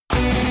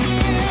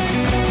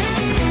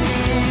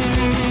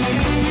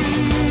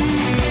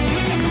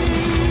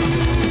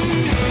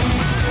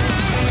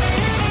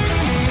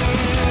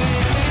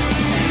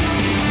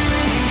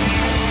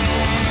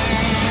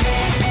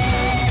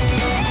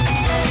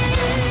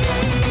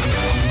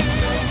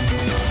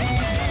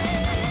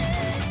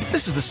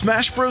This is the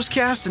Smash Bros.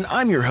 Cast, and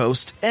I'm your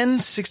host,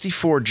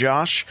 N64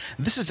 Josh.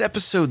 This is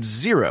episode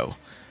 0.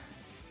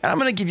 And I'm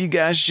going to give you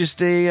guys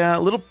just a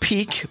little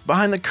peek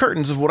behind the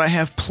curtains of what I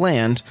have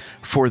planned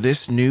for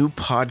this new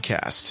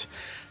podcast.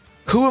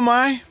 Who am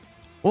I?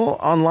 Well,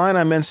 online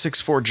I'm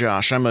N64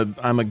 Josh. I'm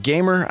a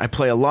gamer. I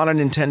play a lot of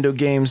Nintendo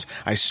games.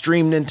 I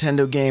stream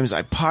Nintendo games.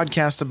 I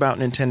podcast about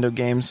Nintendo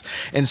games.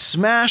 And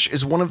Smash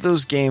is one of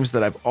those games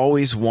that I've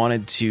always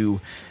wanted to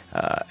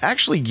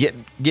actually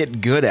get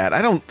good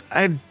at.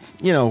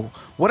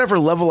 Whatever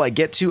level I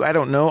get to, I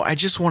don't know. I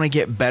just want to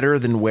get better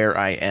than where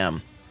I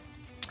am.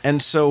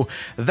 And so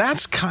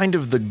that's kind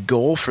of the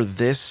goal for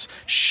this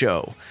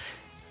show.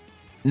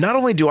 Not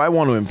only do I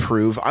want to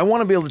improve, I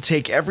want to be able to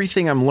take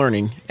everything I'm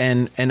learning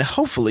and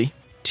hopefully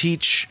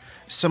teach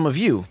some of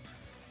you.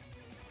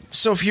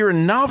 So if you're a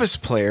novice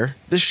player,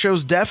 this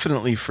show's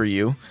definitely for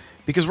you,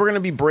 because we're going to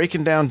be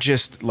breaking down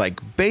just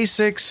like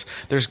basics.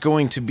 There's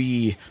going to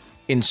be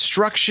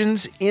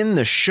instructions in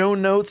the show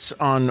notes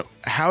on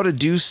how to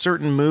do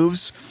certain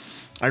moves.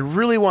 I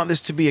really want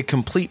this to be a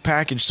complete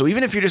package. So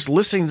even if you're just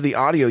listening to the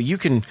audio, you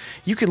can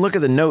look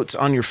at the notes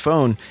on your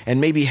phone and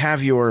maybe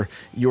have your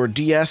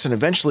DS and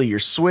eventually your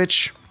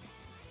Switch,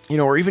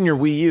 or even your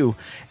Wii U,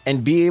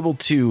 and be able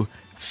to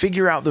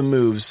figure out the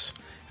moves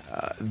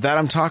that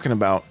I'm talking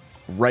about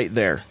right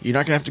there. You're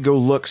not going to have to go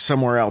look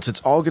somewhere else.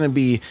 It's all going to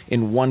be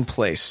in one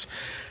place.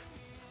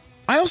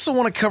 I also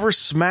want to cover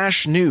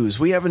Smash news.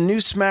 We have a new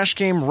Smash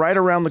game right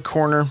around the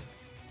corner.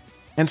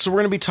 And so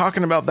we're going to be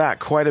talking about that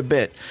quite a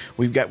bit.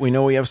 We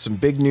know we have some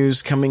big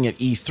news coming at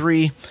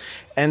E3,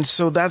 and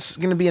so that's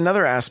going to be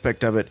another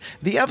aspect of it.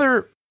 The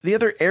other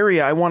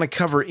area I want to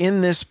cover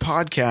in this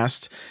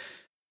podcast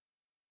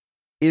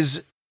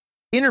is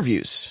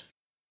interviews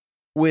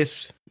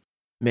with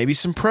maybe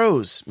some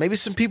pros, maybe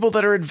some people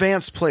that are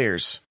advanced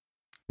players,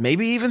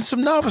 maybe even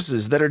some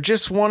novices that are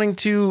just wanting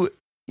to,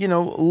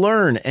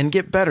 learn and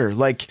get better.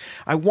 Like,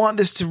 I want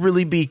this to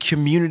really be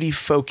community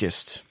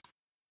focused.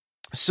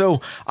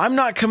 So I'm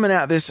not coming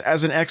at this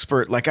as an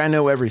expert like I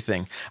know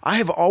everything. I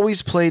have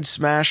always played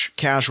Smash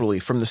casually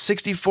from the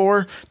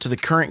 64 to the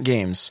current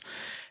games.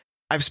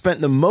 I've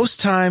spent the most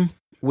time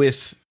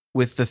with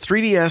the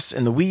 3DS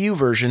and the Wii U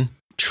version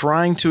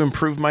trying to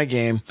improve my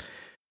game,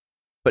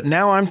 but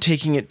now I'm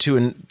taking it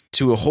to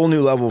a whole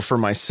new level for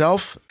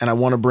myself, and I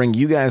want to bring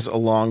you guys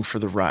along for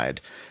the ride.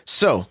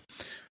 So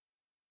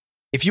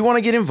if you want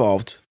to get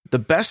involved, the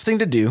best thing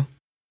to do,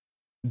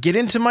 get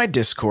into my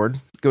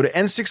Discord. Go to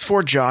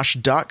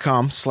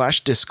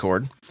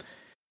n64josh.com/Discord.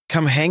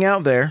 Come hang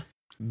out there.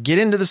 Get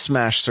into the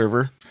Smash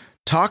server.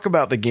 Talk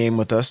about the game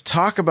with us.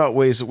 Talk about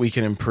ways that we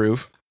can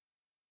improve.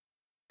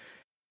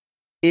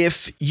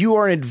 If you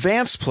are an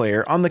advanced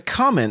player, on the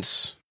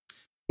comments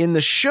in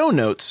the show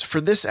notes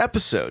for this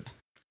episode,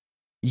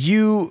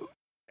 you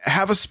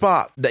have a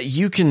spot that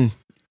you can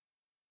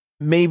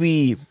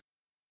maybe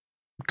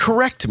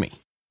correct me.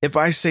 If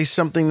I say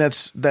something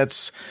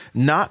that's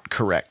not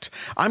correct,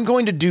 I'm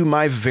going to do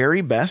my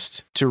very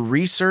best to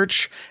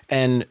research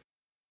and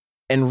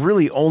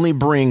really only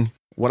bring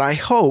what I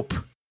hope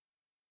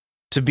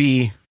to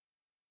be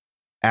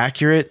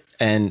accurate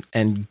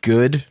and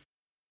good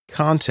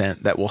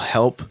content that will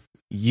help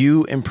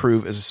you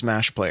improve as a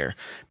Smash player.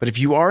 But if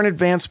you are an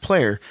advanced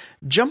player,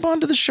 jump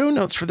onto the show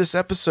notes for this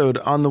episode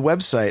on the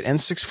website,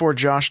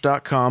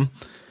 n64josh.com.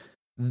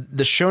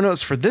 The show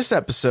notes for this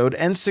episode,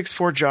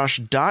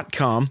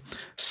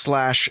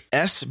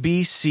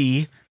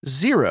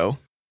 n64josh.com/SBC0.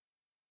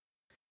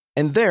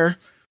 And there,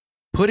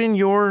 put in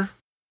your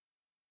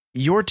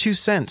 2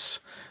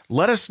 cents.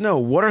 Let us know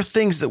what are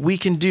things that we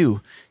can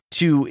do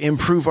to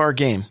improve our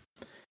game.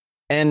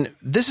 And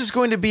this is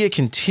going to be a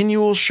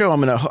continual show.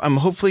 I'm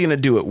hopefully going to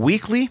do it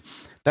weekly.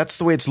 That's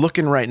the way it's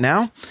looking right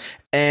now.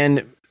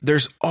 And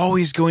there's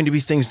always going to be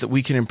things that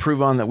we can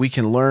improve on, that we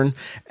can learn,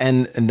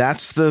 and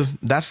that's the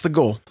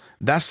goal.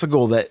 That's the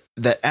goal, that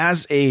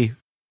as a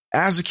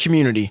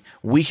community,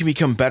 we can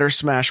become better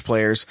Smash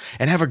players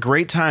and have a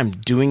great time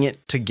doing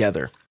it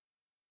together.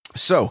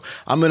 So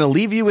I'm going to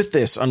leave you with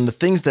this on the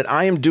things that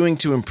I am doing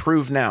to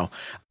improve now.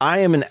 I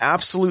am an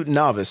absolute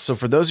novice, so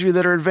for those of you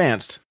that are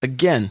advanced,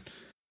 again,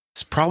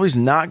 it's probably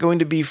not going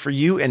to be for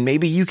you, and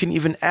maybe you can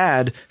even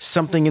add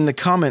something in the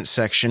comment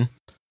section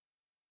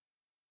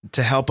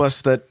to help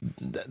us, that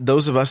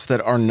those of us that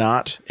are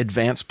not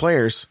advanced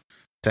players,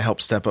 to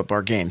help step up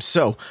our game.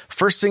 So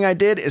first thing I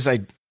did is I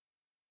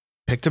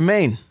picked a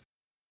main.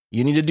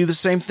 You need to do the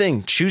same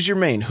thing. Choose your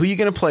main. Who are you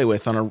going to play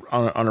with on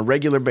a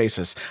regular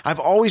basis? I've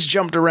always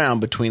jumped around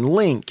between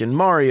Link and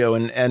Mario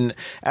and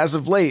as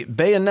of late,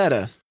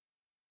 Bayonetta.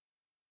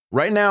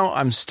 Right now,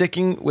 I'm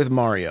sticking with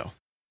Mario.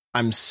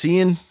 I'm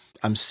seeing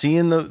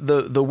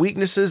the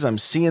weaknesses. I'm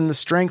seeing the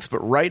strengths,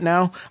 but right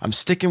now, I'm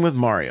sticking with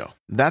Mario.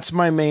 That's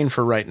my main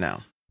for right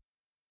now.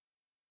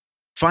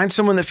 Find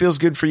someone that feels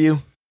good for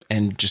you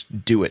and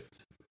just do it.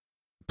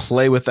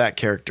 Play with that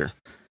character.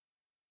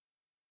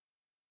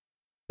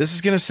 This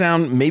is going to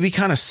sound maybe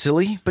kind of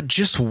silly, but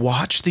just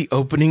watch the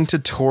opening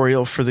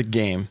tutorial for the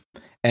game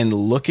and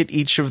look at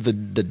each of the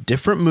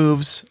different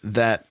moves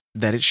that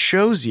it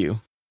shows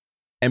you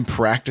and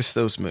practice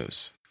those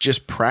moves.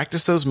 Just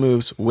practice those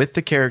moves with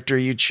the character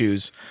you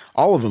choose.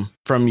 All of them,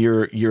 from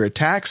your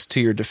attacks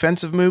to your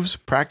defensive moves,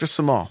 practice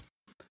them all.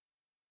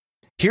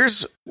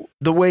 Here's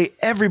the way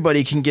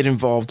everybody can get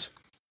involved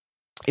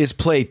is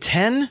play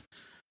 10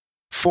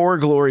 4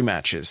 glory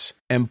matches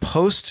and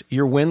post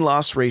your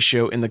win-loss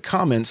ratio in the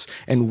comments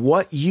and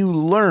what you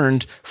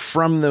learned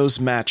from those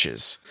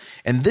matches.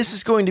 And this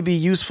is going to be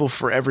useful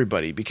for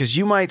everybody because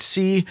you might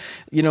see,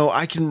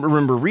 I can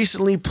remember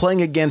recently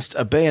playing against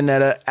a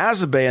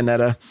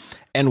Bayonetta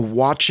and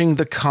watching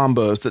the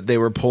combos that they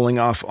were pulling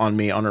off on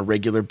me on a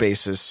regular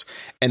basis,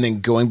 and then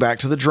going back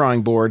to the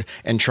drawing board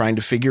and trying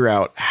to figure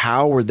out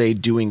how were they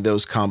doing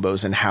those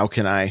combos and how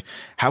could I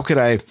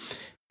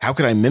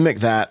mimic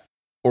that,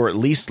 or at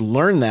least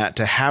learn that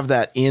to have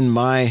that in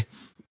my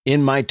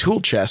tool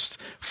chest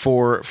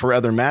for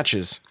other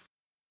matches.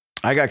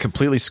 I got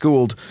completely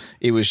schooled.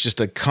 It was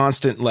just a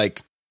constant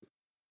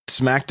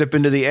smacked up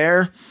into the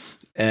air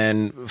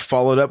and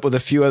followed up with a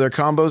few other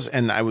combos,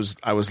 and I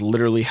was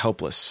literally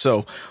helpless.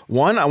 So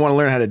 1, I want to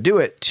learn how to do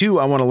it. 2,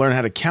 I want to learn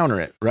how to counter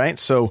it, right?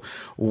 So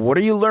what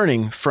are you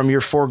learning from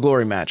your 4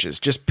 glory matches?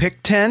 Just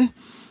pick 10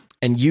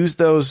 and use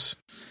those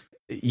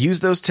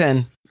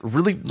 10.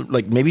 Really,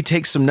 maybe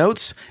take some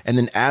notes and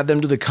then add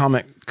them to the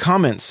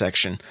comment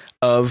section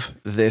of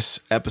this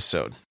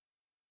episode.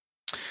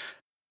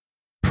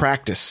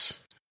 Practice.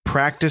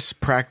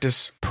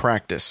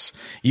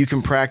 You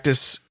can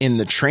practice in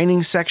the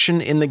training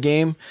section in the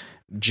game,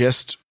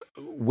 just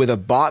with a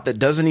bot that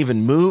doesn't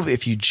even move.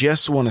 If you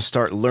just want to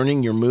start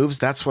learning your moves,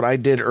 that's what I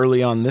did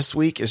early on this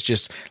week, is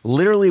just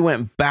literally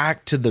went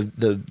back to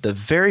the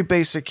very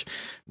basic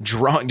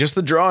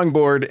drawing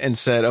board and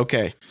said,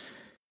 okay,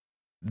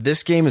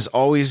 this game has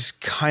always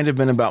kind of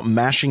been about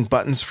mashing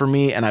buttons for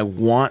me, and I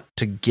want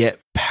to get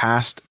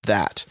past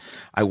that.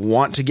 I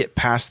want to get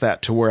past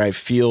that to where I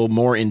feel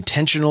more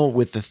intentional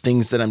with the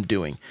things that I'm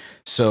doing.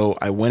 So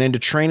I went into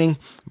training,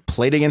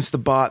 played against the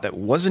bot that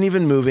wasn't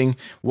even moving,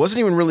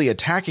 wasn't even really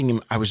attacking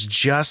him. I was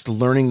just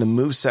learning the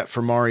moveset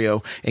for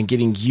Mario and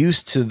getting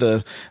used to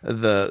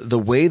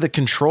the way the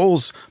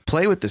controls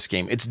play with this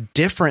game. It's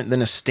different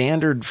than a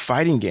standard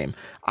fighting game.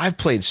 I've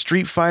played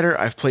Street Fighter,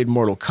 I've played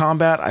Mortal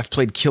Kombat, I've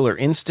played Killer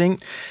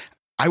Instinct.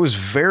 I was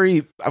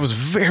very,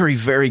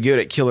 very good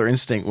at Killer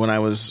Instinct when I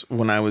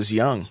was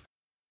young.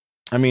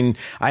 I mean,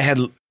 I'd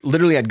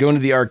go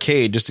into the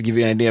arcade, just to give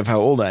you an idea of how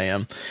old I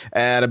am,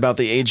 at about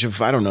the age of,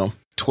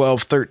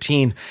 12,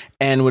 13,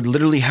 and would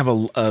literally have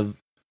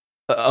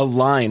a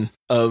line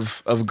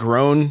of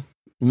grown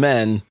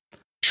men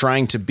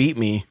trying to beat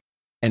me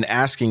and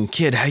asking,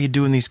 "Kid, how you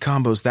doing these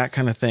combos?" That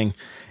kind of thing.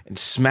 And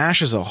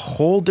Smash is a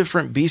whole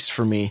different beast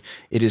for me.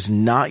 It is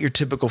not your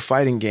typical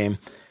fighting game.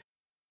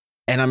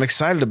 And I'm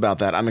excited about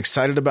that. I'm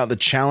excited about the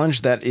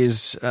challenge that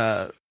is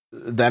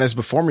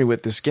before me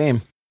with this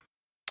game.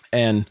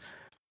 And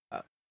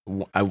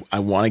I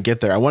want to get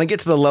there. I want to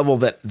get to the level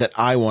that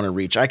I want to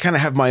reach. I kind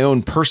of have my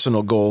own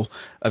personal goal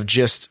of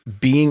just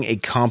being a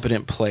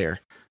competent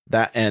player,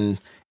 and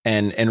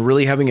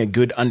really having a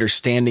good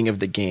understanding of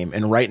the game.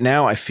 And right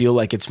now I feel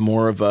like it's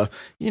more of a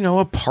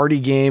party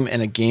game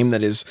and a game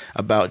that is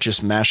about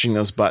just mashing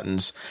those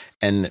buttons.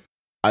 And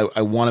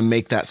I want to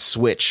make that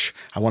switch.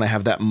 I want to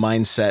have that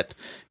mindset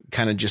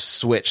kind of just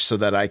switch so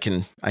that I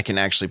can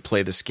actually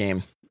play this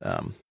game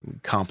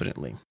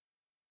competently.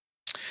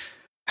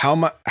 How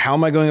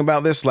am I going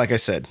about this? Like I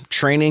said,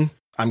 training.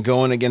 I'm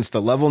going against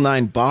the level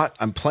 9 bot.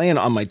 I'm playing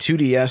on my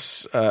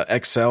 2DS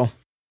XL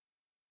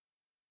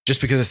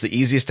just because it's the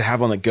easiest to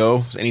have on the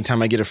go. So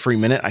anytime I get a free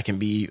minute, I can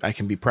be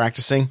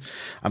practicing.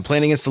 I'm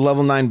playing against the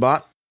level 9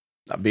 bot.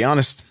 I'll be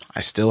honest,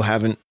 I still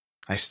haven't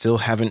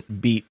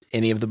beat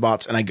any of the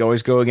bots, and I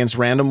always go against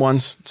random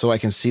ones so I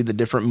can see the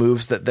different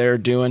moves that they're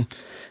doing,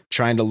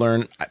 trying to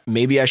learn.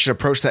 Maybe I should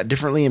approach that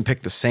differently and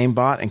pick the same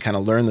bot and kind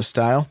of learn the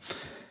style.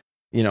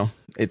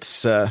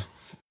 It's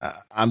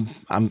I'm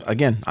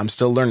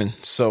still learning.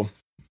 So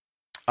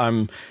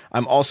I'm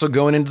also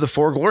going into the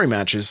 4 glory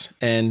matches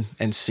and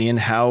seeing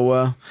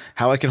how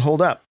I can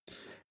hold up.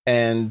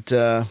 And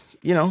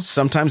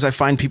sometimes I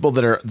find people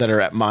that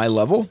are at my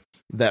level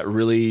that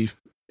really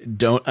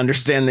don't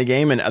understand the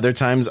game, and other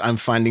times I'm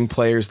finding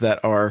players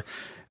that are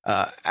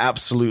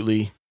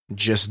absolutely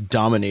just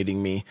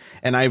dominating me.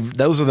 And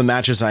those are the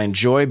matches I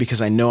enjoy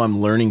because I know I'm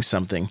learning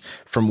something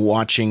from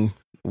watching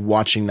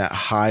that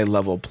high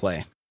level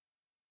play.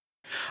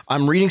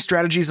 I'm reading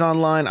strategies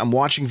online, I'm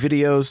watching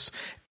videos,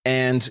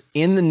 and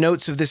in the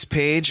notes of this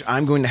page,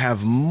 I'm going to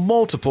have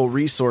multiple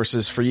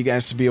resources for you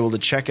guys to be able to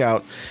check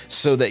out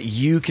so that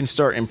you can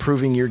start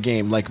improving your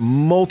game. Like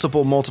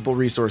multiple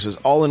resources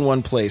all in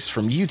one place,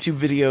 from YouTube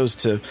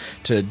videos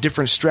to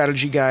different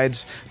strategy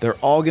guides. They're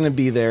all going to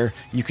be there.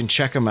 You can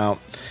check them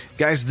out.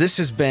 Guys, this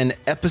has been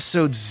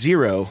episode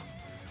 0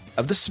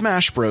 of the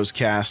Smash Bros.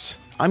 Cast.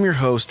 I'm your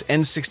host,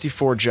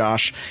 N64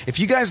 Josh. If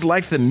you guys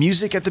liked the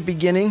music at the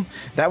beginning,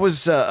 that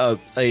was a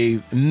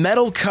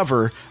metal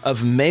cover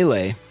of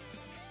Melee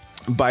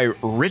by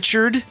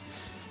Richard,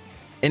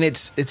 and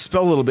it's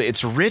spelled a little bit.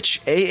 It's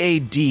Rich,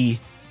 Aadeb,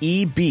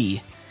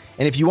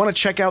 And if you want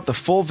to check out the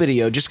full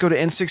video, just go to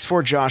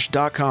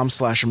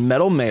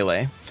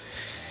n64josh.com/metalmelee.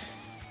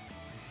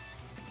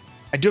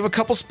 I do have a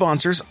couple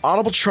sponsors,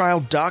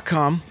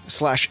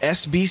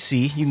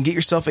 audibletrial.com/SBC. You can get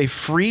yourself a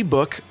free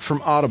book from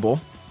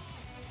Audible.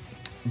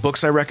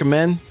 Books I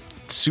recommend,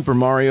 Super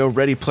Mario,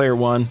 Ready Player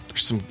One.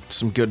 There's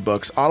some good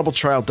books.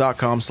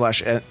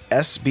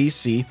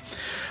 audibletrial.com/SBC.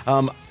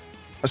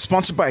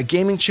 Sponsored by a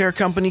gaming chair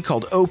company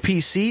called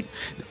OPSeat,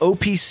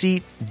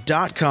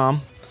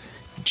 opseat.com.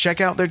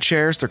 Check out their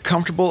chairs. They're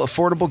comfortable,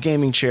 affordable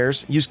gaming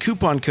chairs. Use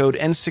coupon code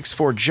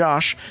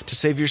N64Josh to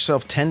save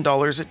yourself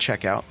 $10 at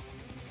checkout.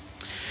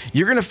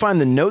 You're going to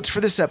find the notes for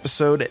this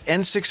episode at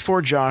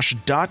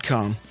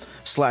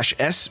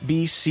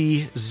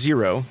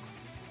n64josh.com/SBC0.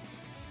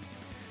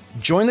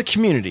 Join the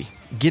community.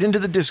 Get into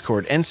the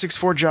Discord.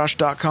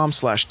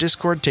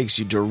 n64josh.com/Discord takes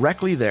you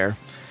directly there.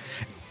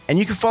 And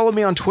you can follow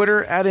me on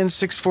Twitter at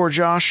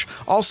N64Josh,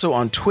 also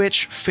on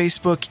Twitch,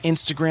 Facebook,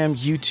 Instagram,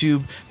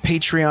 YouTube,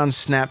 Patreon,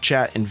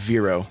 Snapchat, and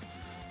Vero,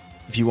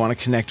 if you want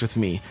to connect with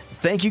me.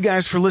 Thank you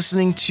guys for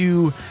listening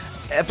to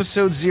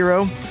episode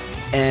 0,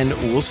 and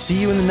we'll see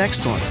you in the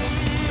next one.